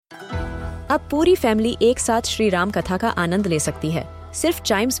अब पूरी फैमिली एक साथ श्री राम कथा का आनंद ले सकती है सिर्फ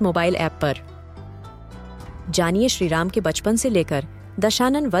चाइम्स मोबाइल ऐप पर। जानिए श्री राम के बचपन से लेकर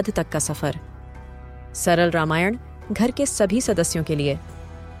दशानन वध तक का सफर। सरल रामायण घर के सभी सदस्यों के लिए।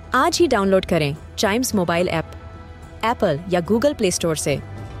 आज ही डाउनलोड करें चाइम्स मोबाइल ऐप एप्पल या गूगल प्ले स्टोर से।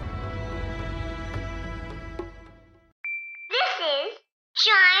 This is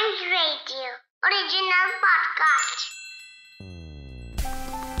Chimes Radio original podcast.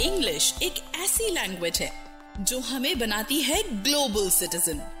 English एक ऐसी लैंग्वेज है जो हमें बनाती है ग्लोबल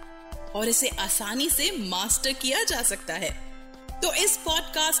सिटीजन और इसे आसानी से मास्टर किया जा सकता है। तो इस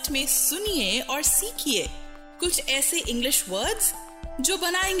पॉडकास्ट में सुनिए और सीखिए कुछ ऐसे इंग्लिश वर्ड्स जो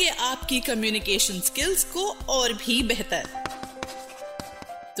बनाएंगे आपकी कम्युनिकेशन स्किल्स को और भी बेहतर।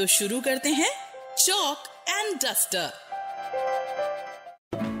 तो शुरू करते हैं चॉक एंड डस्टर।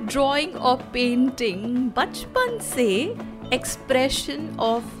 ड्राइंग और पेंटिंग बचपन से एक्सप्रेशन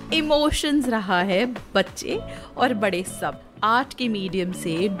ऑफ इमोशंस रहा है बच्चे और बड़े सब। आर्ट के मीडियम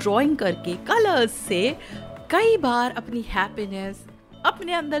से ड्राइंग करके कलर्स से कई बार अपनी हैप्पीनेस,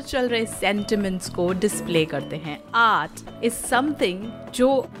 अपने अंदर चल रहे सेंटिमेंट्स को डिस्प्ले करते हैं। आर्ट इज समथिंग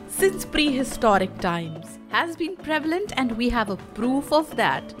जो since prehistoric times has been prevalent and we have a proof of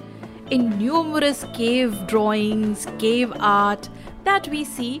that in numerous cave drawings, cave art that we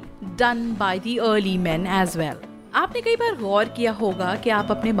see done by the early men as well. आपने कई बार गौर किया होगा कि आप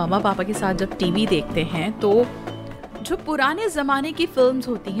अपने मामा पापा के साथ जब टीवी देखते हैं तो जो पुराने ज़माने की फिल्म्स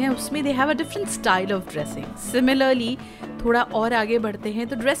होती हैं उसमें they have a different style of dressing. Similarly थोड़ा और आगे बढ़ते हैं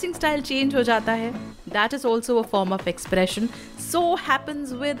तो ड्रेसिंग स्टाइल चेंज हो जाता है। That is also a form of expression. So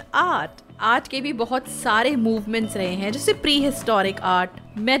happens with art. Art के भी बहुत सारे मूवमेंट्स रहे हैं जैसे pre historic art,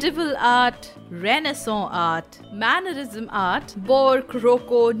 medieval art, Renaissance art, mannerism art, बोर्क,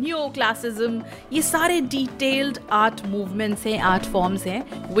 रोको, न्यू क्लासिज्म। ये सारे डिटेल्ड आर्ट मूवमेंट्स हैं, आर्ट फॉर्म्स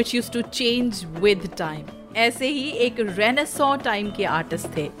हैं which used to change with time. ऐसे ही एक रेनेसॉन्स टाइम के आर्टिस्ट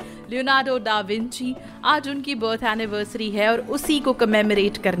थे लियोनार्डो दा विंची। आज उनकी बर्थ एनिवर्सरी है और उसी को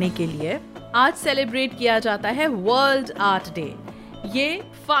कमेमोरेट करने के लिए आज सेलिब्रेट किया जाता है वर्ल्ड आर्ट डे। ये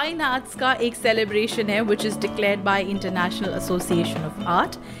फाइन आर्ट्स का एक सेलिब्रेशन है which is declared by international association of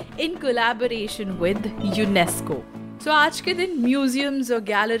art in collaboration with UNESCO. तो आज के दिन म्यूजियम्स और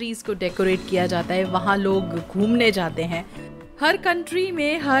गैलरीज को डेकोरेट किया जाता है, वहाँ लोग घूमने जाते हैं। हर कंट्री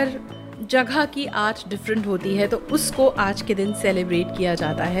में हर जगह की आर्ट डिफरेंट होती है तो उसको आज के दिन सेलिब्रेट किया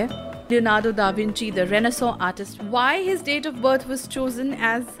जाता है। Leonardo da Vinci, the Renaissance artist, why his date of birth was chosen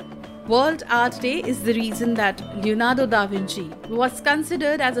as World Art Day is the reason that Leonardo da Vinci was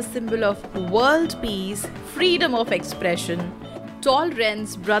considered as a symbol of world peace, freedom of expression,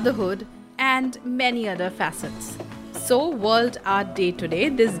 tolerance, brotherhood, and many other facets. So, World Art Day today,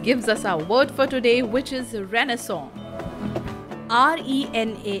 this gives us our word for today, which is Renaissance.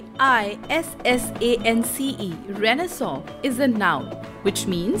 R-E-N-A-I-S-S-A-N-C-E. Renaissance is a noun, which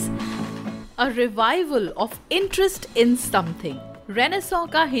means a revival of interest in something. Renaissance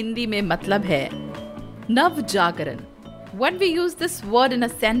का हिंदी में मतलब है नव जागरण। When we use this word in a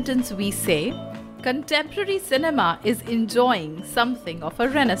sentence, we say contemporary cinema is enjoying something of a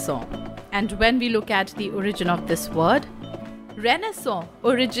renaissance. And when we look at the origin of this word, renaissance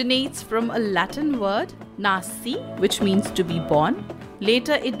originates from a Latin word nasci, which means to be born.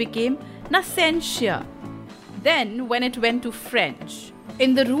 Later it became nascentia. Then when it went to French,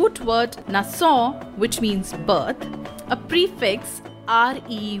 in the root word naissance, which means birth, a prefix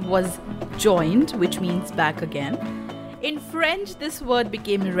re was joined, which means back again. In French, this word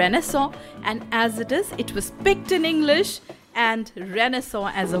became Renaissance, and as it is, it was picked in English, and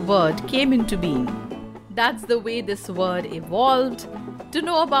Renaissance as a word came into being. That's the way this word evolved. To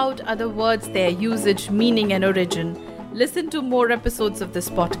know about other words, their usage, meaning, and origin, listen to more episodes of this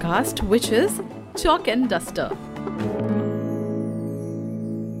podcast, which is Chalk and Duster.